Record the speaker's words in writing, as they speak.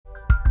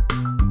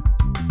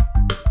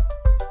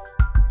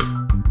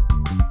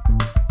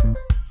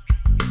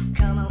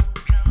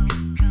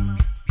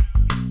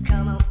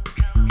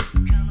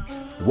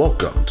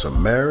Welcome to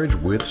Marriage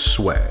with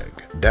Swag,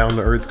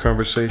 down-to-earth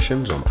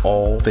conversations on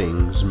all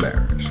things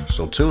marriage.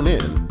 So tune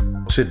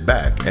in, sit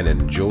back, and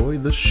enjoy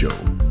the show.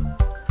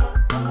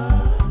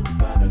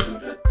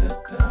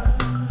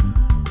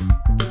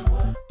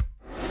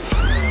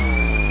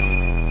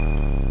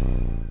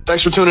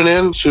 Thanks for tuning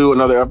in to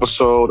another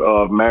episode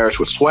of Marriage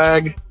with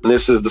Swag.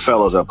 This is the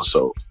fellas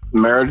episode.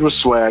 Marriage with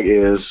Swag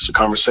is a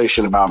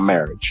conversation about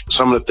marriage.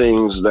 Some of the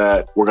things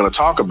that we're going to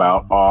talk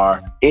about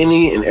are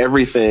any and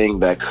everything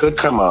that could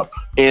come up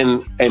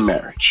in a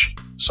marriage.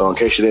 So in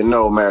case you didn't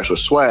know, Marriage with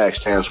Swag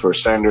stands for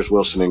Sanders,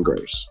 Wilson, and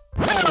Grace.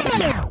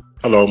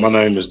 Hello, my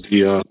name is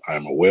Dion.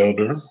 I'm a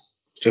welder,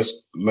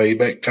 just laid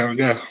back kind of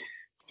guy.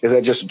 Is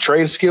that just a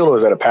trade skill or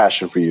is that a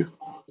passion for you?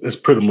 It's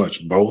pretty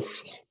much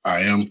both. I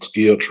am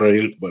skilled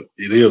traded, but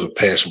it is a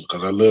passion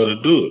because I love to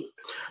do it.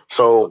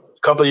 So a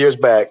couple of years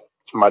back,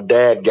 my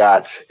dad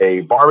got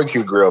a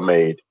barbecue grill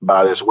made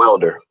by this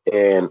welder.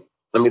 And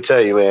let me tell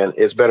you, man,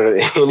 it's better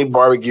than any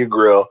barbecue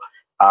grill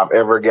I've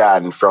ever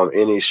gotten from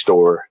any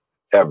store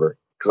ever.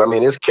 Because, I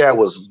mean, this cat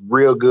was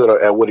real good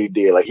at what he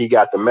did. Like, he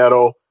got the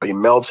metal, he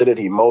melted it,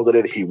 he molded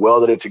it, he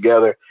welded it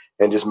together,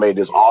 and just made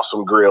this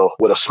awesome grill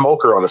with a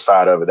smoker on the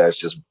side of it that's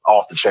just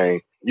off the chain.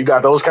 You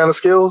got those kind of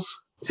skills?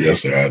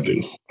 Yes, sir, I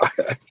do.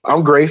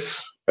 I'm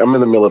Grace. I'm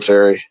in the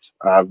military.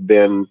 I've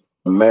been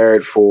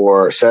married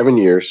for 7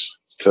 years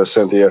to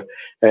Cynthia,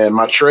 and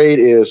my trade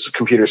is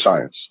computer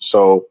science.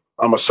 So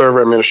I'm a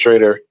server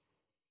administrator,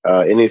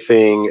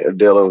 anything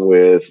dealing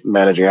with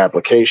managing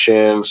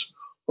applications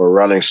or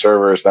running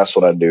servers. That's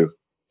what I do.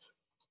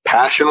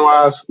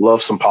 Passion-wise,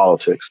 love some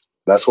politics.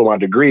 That's what my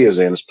degree is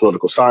in, is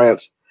political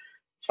science.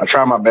 I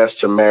try my best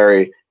to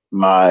marry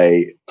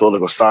my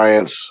political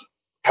science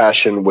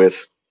passion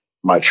with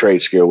my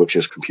trade skill, which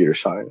is computer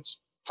science.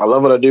 I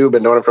love what I do.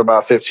 Been doing it for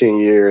about 15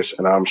 years,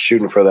 and I'm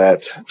shooting for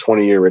that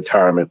 20-year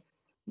retirement.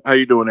 How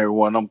you doing,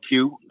 everyone? I'm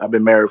Q. I've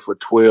been married for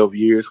 12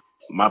 years.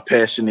 My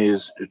passion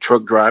is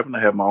truck driving. I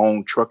have my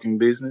own trucking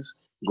business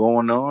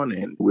going on,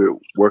 and we're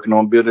working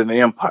on building an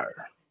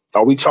empire.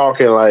 Are we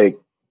talking like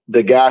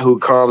the guy who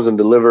comes and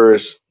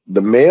delivers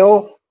the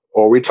mail,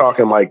 or are we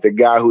talking like the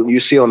guy who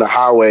you see on the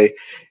highway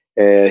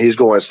and he's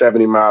going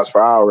 70 miles per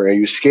hour and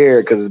you're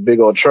scared because this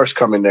big old truck's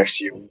coming next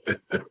to you?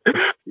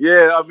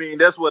 Yeah, I mean,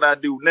 that's what I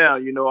do now.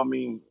 You know, I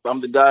mean, I'm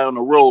the guy on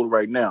the road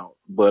right now,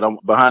 but I'm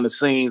behind the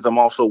scenes. I'm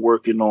also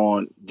working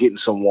on getting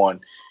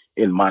someone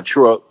in my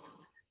truck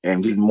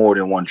and getting more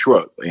than one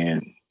truck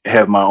and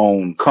have my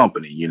own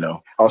company, you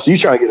know. Oh, so you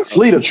trying to get a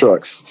fleet of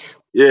trucks?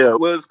 Yeah,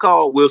 well, it's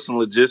called Wilson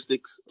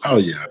Logistics. Oh,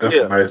 yeah, that's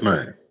a nice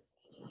name.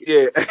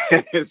 Yeah.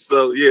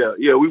 So,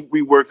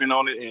 we working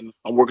on it, and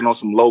I'm working on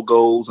some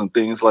logos and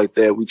things like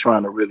that. We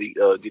trying to really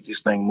get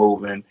this thing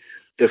moving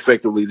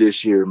effectively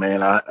this year,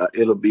 man.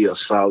 It'll be a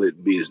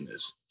solid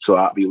business. So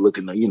I'll be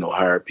looking to,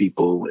 hire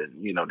people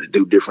and, to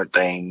do different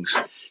things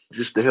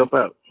just to help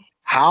out.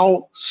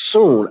 How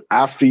soon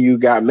after you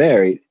got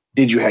married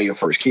did you have your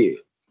first kid?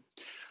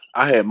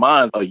 I had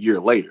mine a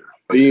year later.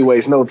 You didn't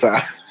waste no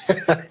time.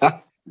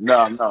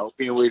 No,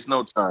 we didn't waste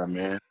no time,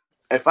 man.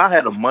 If I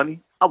had the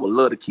money, I would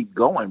love to keep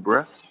going,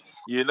 bruh.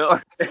 Keep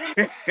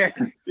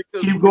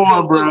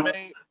going, bro.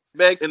 Man,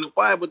 back in the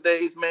Bible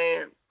days,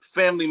 man,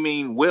 family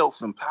mean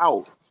wealth and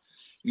power.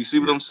 You see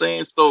what I'm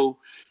saying? So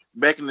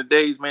back in the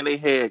days, man, they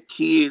had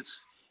kids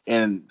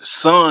and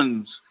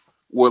sons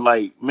were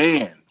like,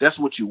 man, that's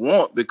what you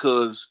want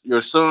because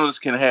your sons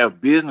can have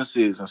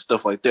businesses and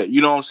stuff like that.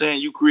 You know what I'm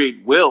saying? You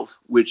create wealth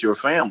with your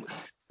family.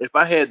 If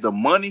I had the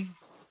money,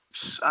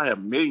 I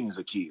have millions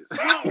of kids.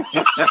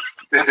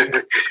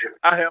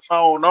 I have my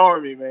own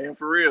army, man,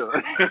 for real.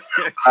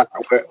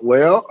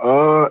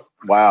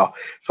 Wow.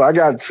 So I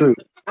got two.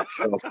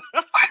 So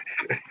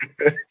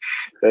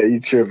you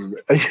tripping?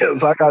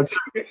 So I got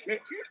two,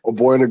 a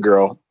boy and a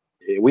girl.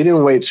 We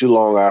didn't wait too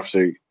long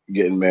after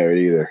getting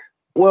married either.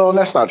 Well,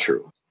 that's not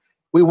true.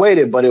 We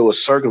waited, but it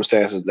was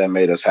circumstances that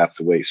made us have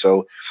to wait.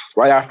 So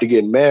right after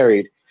getting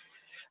married,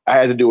 I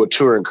had to do a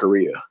tour in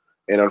Korea.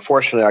 And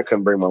unfortunately, I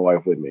couldn't bring my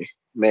wife with me.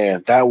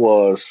 Man,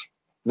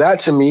 that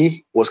to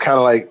me was kind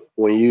of like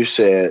when you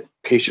said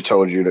Keisha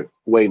told you to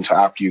wait until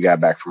after you got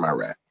back from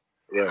Iraq.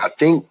 Yeah. I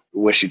think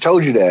when she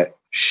told you that,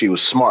 she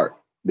was smart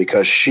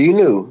because she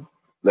knew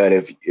that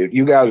if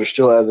you guys are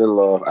still as in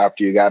love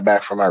after you got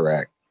back from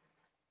Iraq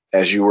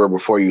as you were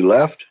before you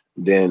left,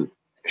 then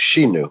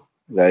she knew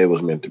that it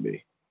was meant to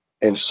be.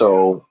 And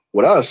so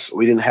with us,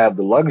 we didn't have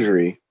the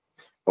luxury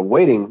of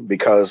waiting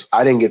because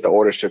I didn't get the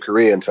orders to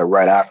Korea until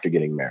right after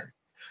getting married.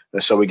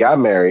 And so we got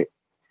married,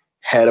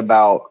 had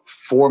about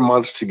 4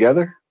 months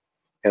together,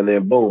 and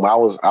then boom, I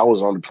was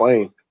on the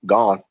plane,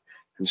 gone.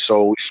 And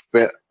so we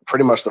spent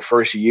pretty much the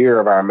first year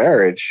of our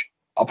marriage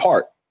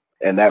apart.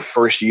 And that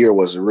first year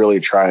was a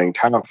really trying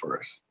time for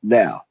us.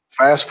 Now,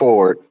 fast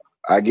forward,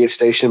 I get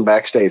stationed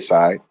back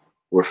stateside.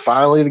 We're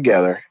finally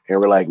together, and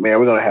we're like, man,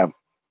 we're going to have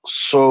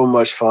so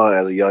much fun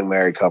as a young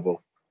married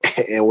couple.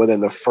 And within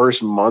the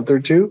first month or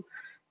two,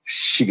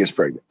 she gets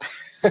pregnant.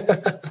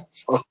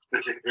 So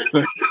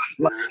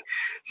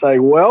it's like,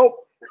 well,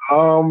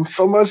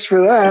 So much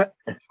for that.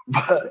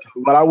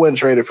 But I wouldn't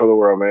trade it for the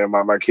world, man.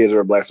 My kids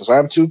are a blessing. So I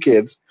have 2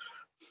 kids.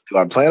 Do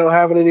I plan on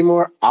having any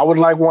more? I would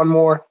like one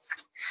more.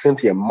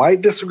 Cynthia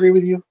might disagree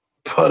with you,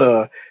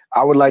 but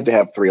I would like to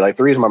have 3. Like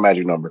 3 is my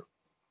magic number.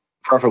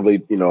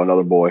 Preferably,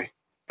 another boy.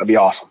 That'd be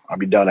awesome. I'd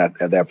be done at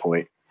that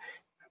point.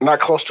 I'm not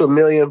close to 1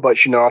 million, but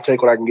I'll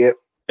take what I can get.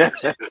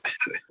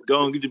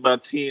 Go and get you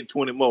about 10,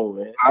 20 more,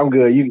 man. I'm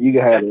good. You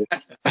can have it.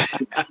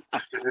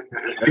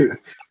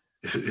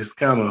 It's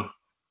kind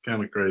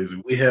of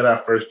crazy. We had our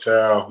first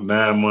child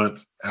 9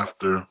 months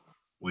after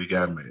we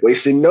got married.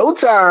 Wasting no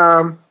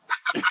time.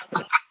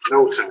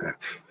 No time.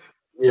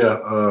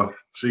 Yeah,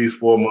 she's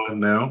 4 months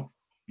now.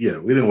 Yeah,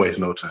 we didn't waste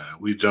no time.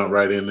 We jumped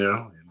right in there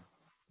and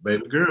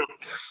baby girl.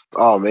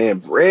 Oh man,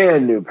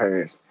 brand new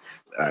parents.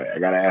 All right, I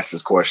gotta ask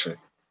this question.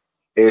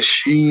 Is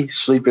she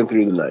sleeping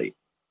through the night?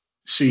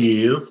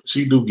 She is.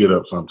 She do get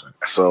up sometimes.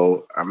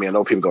 So, I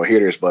know people gonna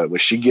hear this, but when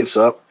she gets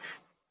up,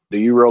 do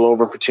you roll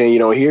over and pretend you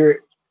don't hear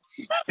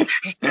it?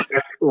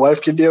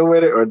 Wife can deal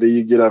with it, or do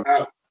you get up?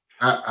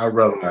 I'd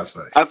rather not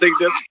say. I think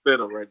that's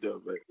better right there,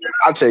 baby.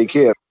 I'll take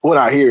care when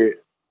I hear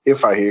it,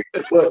 if I hear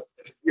it. But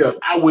yeah,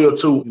 I will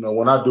too.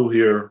 When I do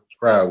hear her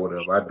cry or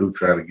whatever, I do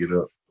try to get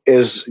up.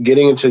 Is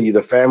getting into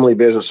the family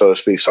business, so to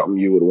speak, something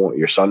you would want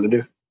your son to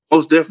do?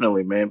 Most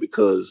definitely, man,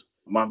 because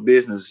my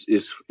business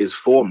is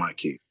for my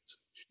kids.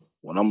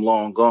 When I'm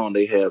long gone,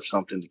 they have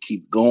something to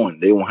keep going.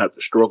 They won't have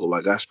to struggle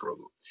like I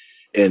struggled.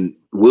 And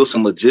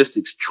Wilson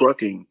Logistics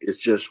Trucking is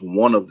just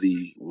one of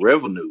the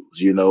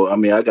revenues,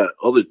 I got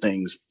other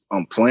things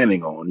I'm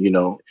planning on,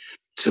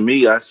 To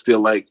me, I feel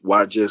like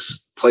why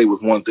just play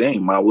with one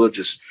thing? Might well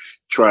just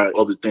try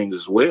other things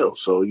as well.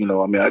 So,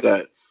 I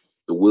got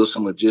the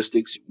Wilson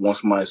Logistics.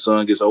 Once my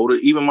son gets older,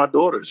 even my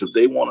daughters, if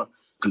they want to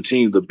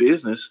continue the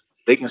business,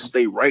 they can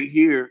stay right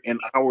here in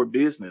our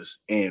business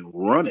and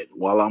run it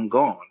while I'm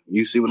gone.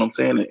 You see what I'm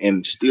saying?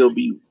 And still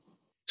be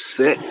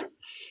set.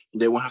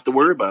 They won't have to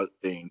worry about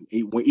a thing.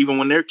 Even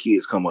when their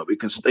kids come up, it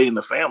can stay in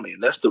the family.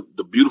 And that's the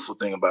beautiful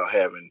thing about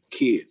having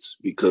kids,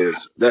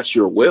 because that's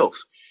your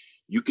wealth.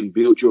 You can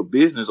build your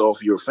business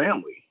off your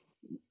family,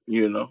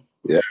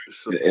 Yeah.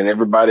 So, and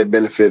everybody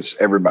benefits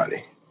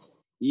everybody.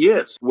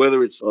 Yes.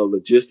 Whether it's a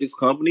logistics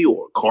company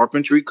or a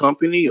carpentry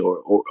company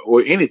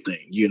or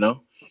anything,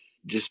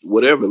 just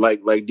whatever.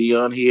 Like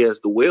Dion, he has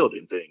the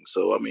welding thing.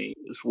 So,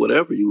 it's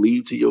whatever you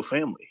leave to your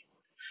family.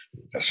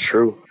 That's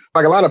true.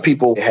 Like a lot of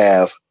people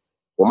have,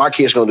 well, my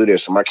kid's going to do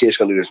this, and my kid's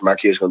going to do this, and my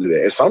kid's going to do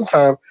that. And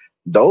sometimes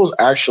those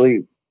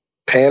actually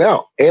pan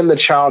out. And the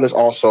child is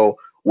also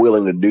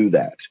willing to do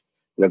that.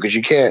 Because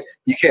you can't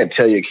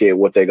tell your kid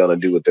what they're going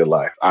to do with their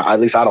life. At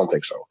least I don't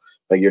think so.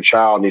 Like your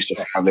child needs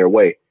to find their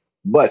way.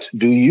 But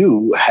do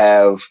you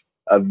have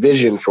a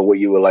vision for what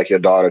you would like your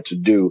daughter to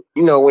do,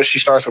 when she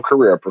starts a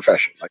career, a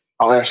profession? Like,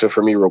 I'll answer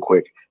for me real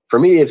quick. For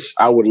me,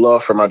 I would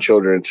love for my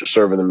children to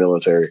serve in the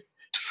military.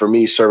 For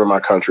me, serving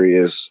my country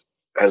has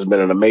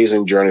been an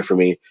amazing journey for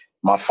me.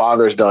 My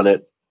father's done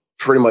it.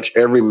 Pretty much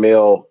every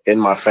male in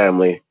my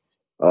family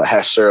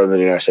has served in the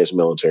United States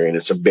military, and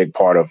it's a big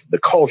part of the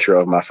culture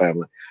of my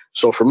family.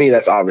 So for me,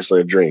 that's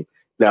obviously a dream.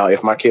 Now,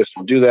 if my kids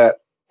don't do that,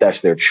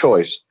 that's their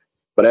choice.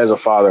 But as a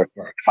father,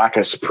 if I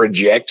can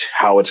project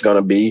how it's going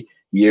to be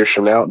years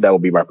from now, that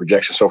would be my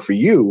projection. So for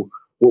you,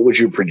 what would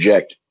you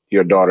project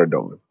your daughter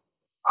doing?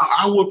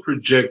 I would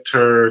project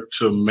her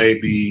to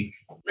maybe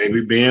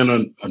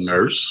being a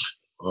nurse,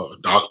 a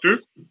doctor,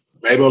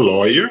 maybe a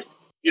lawyer,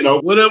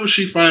 whatever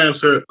she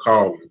finds her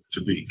calling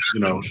to be,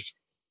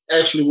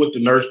 Actually, with the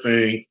nurse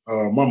thing,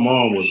 my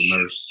mom was a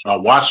nurse. I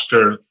watched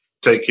her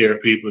take care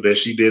of people that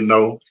she didn't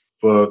know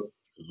for a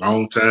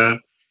long time.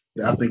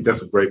 I think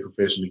that's a great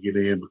profession to get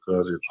in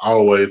because it's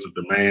always a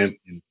demand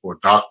for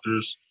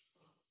doctors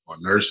or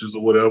nurses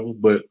or whatever.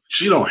 But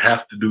she don't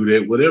have to do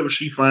that. Whatever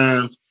she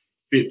finds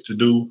fit to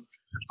do,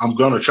 I'm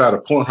gonna try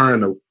to point her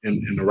in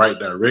the right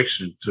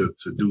direction to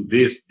do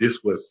this.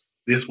 This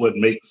what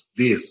makes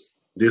this.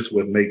 This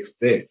what makes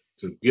that.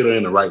 To get her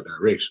in the right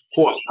direction. Of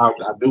course, I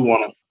do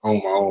want to own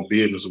my own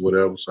business or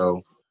whatever,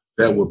 so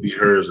that would be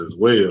hers as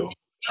well.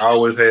 I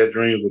always had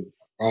dreams of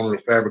owning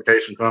a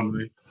fabrication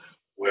company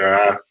where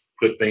I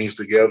put things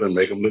together and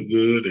make them look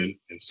good and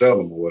sell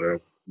them or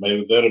whatever.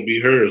 Maybe that'll be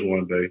hers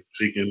one day.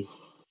 She can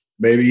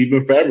maybe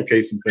even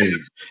fabricate some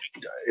things.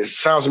 It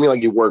sounds to me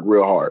like you work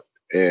real hard,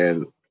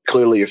 and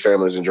clearly your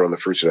family's enjoying the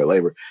fruits of that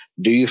labor.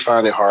 Do you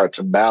find it hard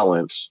to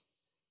balance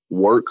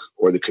work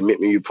or the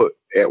commitment you put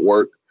at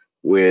work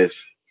with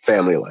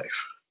family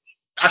life?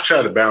 I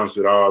try to balance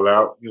it all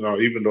out.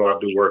 Even though I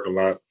do work a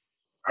lot,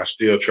 I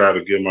still try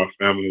to give my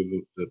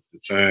family the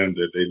time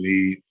that they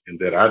need and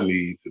that I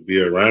need to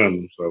be around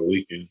them so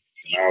we can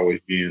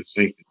always be in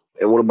sync.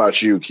 And what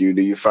about you, Q?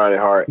 Do you find it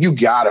hard? You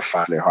got to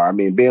find it hard.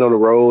 Being on the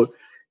road,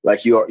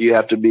 like you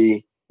have to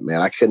be, man,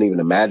 I couldn't even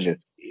imagine.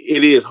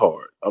 It is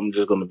hard. I'm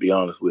just going to be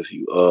honest with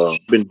you. I've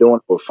been doing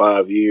it for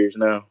 5 years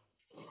now.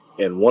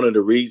 And one of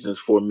the reasons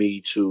for me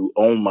to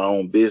own my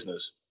own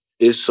business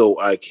is so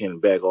I can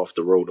back off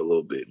the road a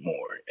little bit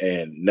more.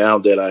 And now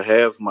that I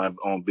have my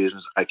own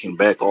business, I can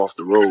back off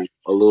the road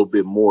a little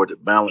bit more to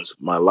balance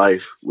my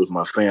life with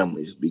my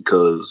family.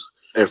 Because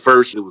at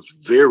first it was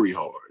very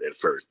hard at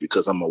first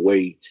because I'm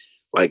away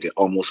like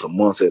almost a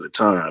month at a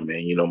time.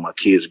 And, you know, my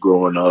kids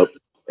growing up,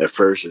 at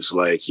first it's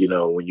like, you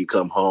know, when you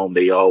come home,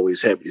 they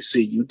always happy to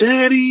see you,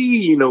 daddy,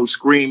 you know,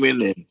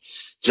 screaming and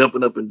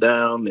jumping up and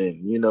down.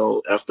 And, you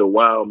know, after a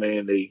while,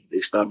 man, they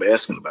stop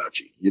asking about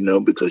you, you know,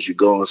 because you're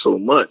gone so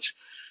much.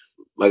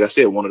 Like I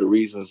said, one of the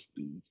reasons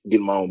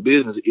getting my own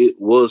business, it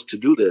was to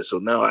do that. So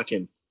now I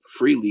can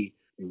freely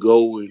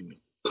go and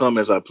come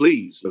as I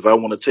please. If I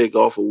want to take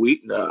off a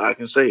week, I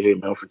can say, hey,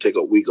 man, I'm going to take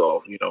a week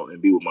off, you know,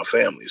 and be with my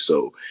family.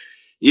 So,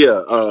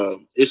 yeah,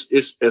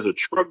 it's as a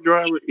truck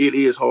driver, it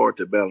is hard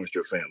to balance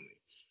your family.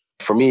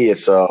 For me,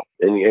 it's,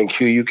 and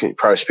Q, you can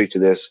probably speak to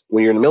this.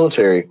 When you're in the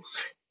military,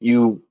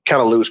 you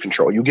kind of lose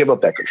control. You give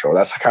up that control.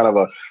 That's kind of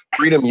a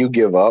freedom you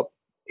give up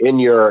in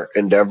your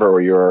endeavor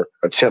or your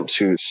attempt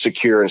to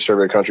secure and serve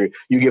your country.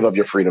 You give up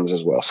your freedoms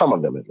as well, some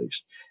of them at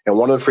least. And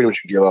one of the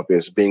freedoms you give up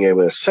is being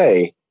able to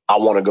say, I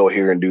want to go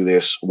here and do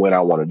this when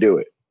I want to do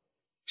it.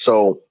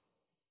 So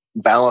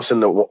balancing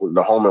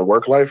the home and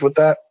work life with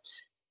that,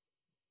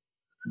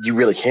 you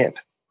really can't.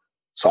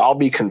 So I'll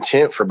be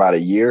content for about a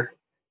year,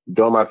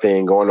 doing my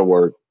thing, going to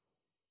work,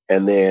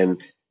 and then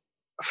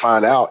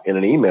find out in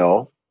an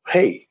email,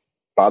 hey,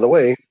 by the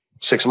way,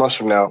 6 months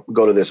from now,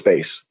 go to this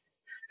base.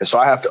 And so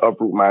I have to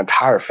uproot my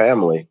entire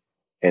family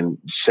and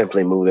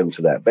simply move them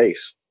to that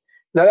base.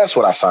 Now, that's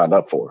what I signed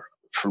up for.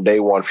 From day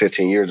one,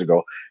 15 years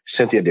ago,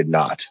 Cynthia did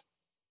not.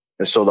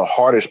 And so the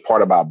hardest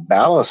part about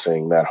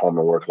balancing that home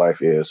and work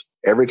life is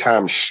every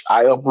time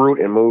I uproot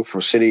and move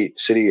from city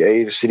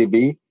A to city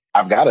B,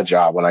 I've got a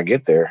job when I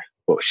get there.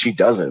 Well, she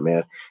doesn't,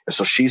 man. And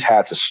so she's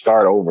had to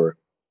start over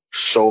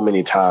so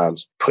many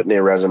times, putting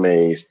in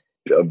resumes,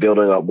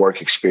 building up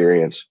work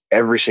experience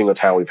every single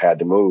time we've had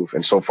to move.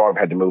 And so far, I've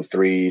had to move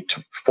 3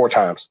 to 4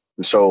 times.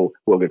 And so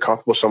we'll get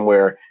comfortable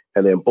somewhere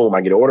and then boom, I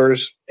get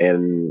orders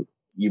and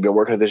you've been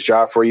working at this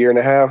job for a year and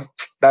a half.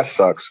 That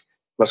sucks.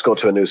 Let's go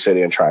to a new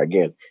city and try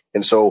again.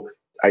 And so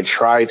I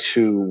try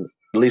to,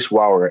 at least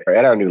while we're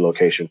at our new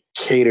location,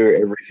 cater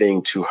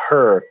everything to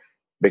her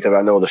because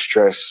I know the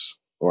stress,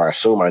 or I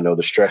assume I know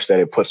the stress that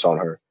it puts on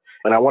her.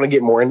 And I want to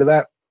get more into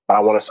that. I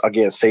want to,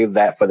 again, save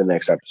that for the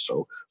next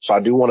episode. So I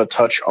do want to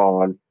touch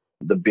on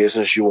the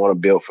business you want to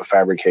build for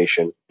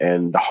fabrication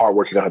and the hard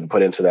work you're going to have to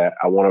put into that.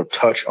 I want to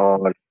touch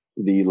on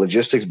the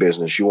logistics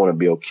business you want to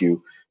build,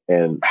 Q,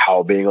 and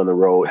how being on the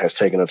road has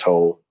taken a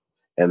toll.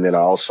 And then I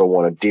also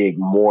want to dig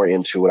more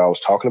into what I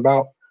was talking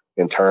about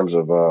in terms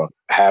of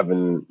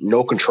having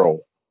no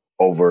control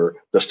over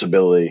the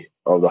stability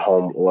of the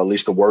home, or at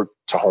least the work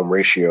to home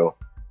ratio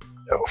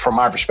from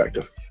my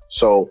perspective.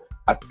 So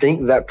I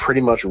think that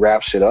pretty much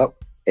wraps it up.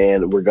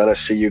 And we're going to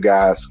see you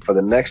guys for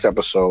the next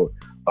episode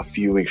a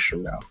few weeks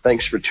from now.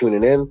 Thanks for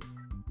tuning in.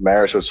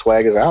 Marriage with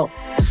Swag is out.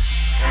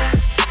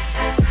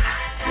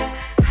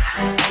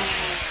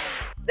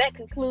 That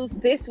concludes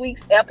this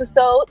week's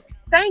episode.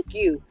 Thank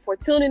you for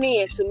tuning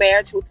in to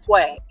Marriage with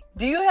Swag.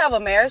 Do you have a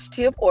marriage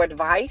tip or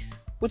advice?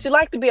 Would you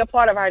like to be a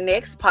part of our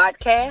next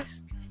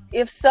podcast?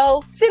 If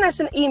so, send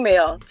us an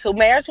email to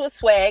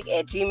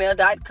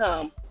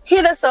marriagewithswag@gmail.com.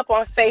 Hit us up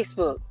on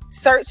Facebook.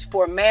 Search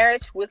for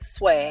Marriage with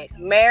Swag.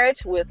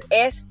 Marriage with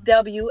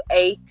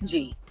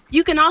SWAG.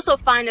 You can also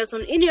find us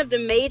on any of the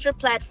major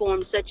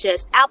platforms such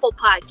as Apple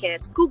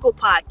Podcasts, Google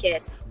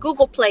Podcasts,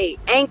 Google Play,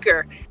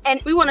 Anchor.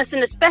 And we want to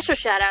send a special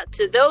shout out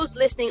to those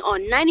listening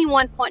on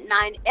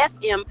 91.9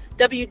 FM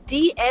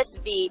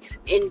WDSV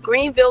in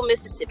Greenville,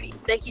 Mississippi.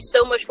 Thank you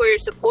so much for your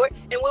support,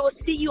 and we will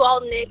see you all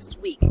next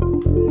week.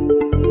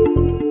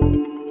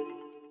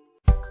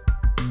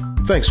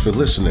 Thanks for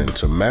listening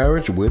to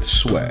Marriage with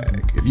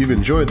Swag. If you've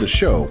enjoyed the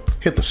show,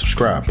 hit the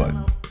subscribe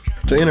button.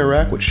 To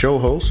interact with show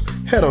hosts,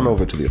 head on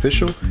over to the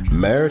official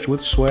Marriage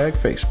with Swag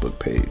Facebook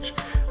page,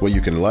 where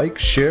you can like,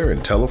 share,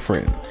 and tell a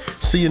friend.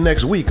 See you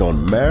next week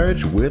on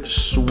Marriage with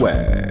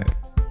Swag.